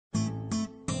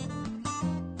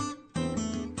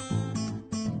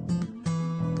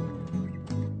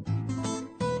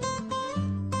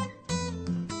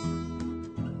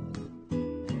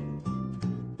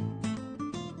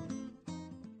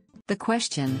The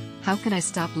question, how can I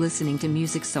stop listening to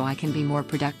music so I can be more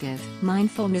productive?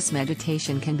 Mindfulness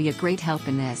meditation can be a great help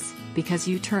in this, because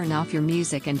you turn off your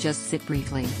music and just sit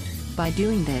briefly. By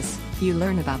doing this, you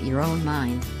learn about your own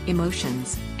mind,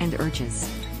 emotions, and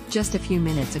urges. Just a few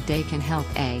minutes a day can help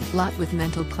a lot with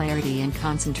mental clarity and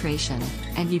concentration,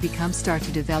 and you start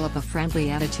to develop a friendly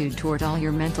attitude toward all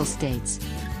your mental states.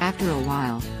 After a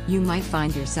while, you might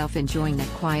find yourself enjoying that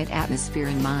quiet atmosphere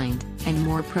in mind, and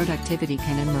more productivity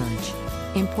can emerge.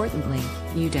 Importantly,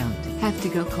 you don't have to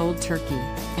go cold turkey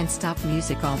and stop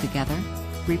music altogether.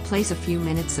 Replace a few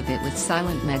minutes of it with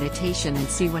silent meditation and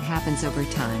see what happens over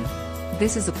time.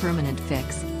 This is a permanent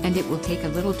fix, and it will take a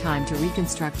little time to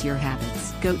reconstruct your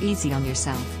habits. Go easy on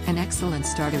yourself. An excellent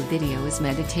starter video is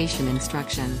meditation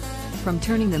instruction. From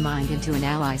turning the mind into an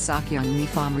ally Sakyong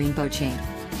Reform Rinpoche.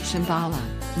 Shambhala,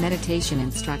 meditation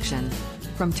instruction.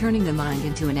 From turning the mind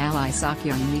into an ally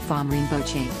Sakyong Reform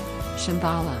Rinpoche.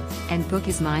 Shambhala, and book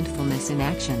is Mindfulness in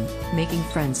Action, making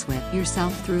friends with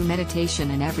yourself through meditation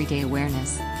and everyday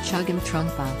awareness. Chogyam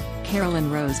Trungpa,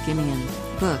 Carolyn Rose Gimian,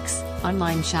 books,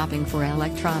 online shopping for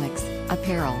electronics,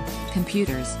 apparel,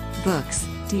 computers, books,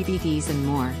 DVDs and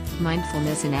more.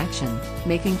 Mindfulness in Action,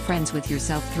 making friends with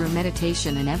yourself through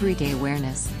meditation and everyday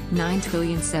awareness.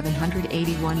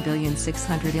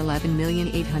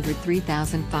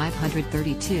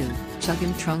 9,781,611,803,532,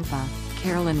 Chogyam Trungpa,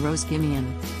 Carolyn Rose Gimian,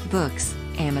 books,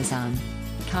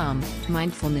 Amazon.com.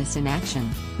 Mindfulness in Action,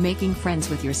 making friends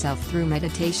with yourself through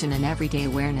meditation and everyday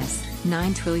awareness.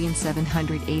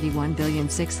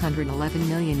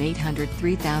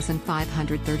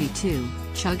 9,781,611,803,532,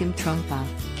 Chogyam Trungpa,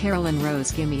 Carolyn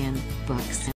Rose Gimian, books.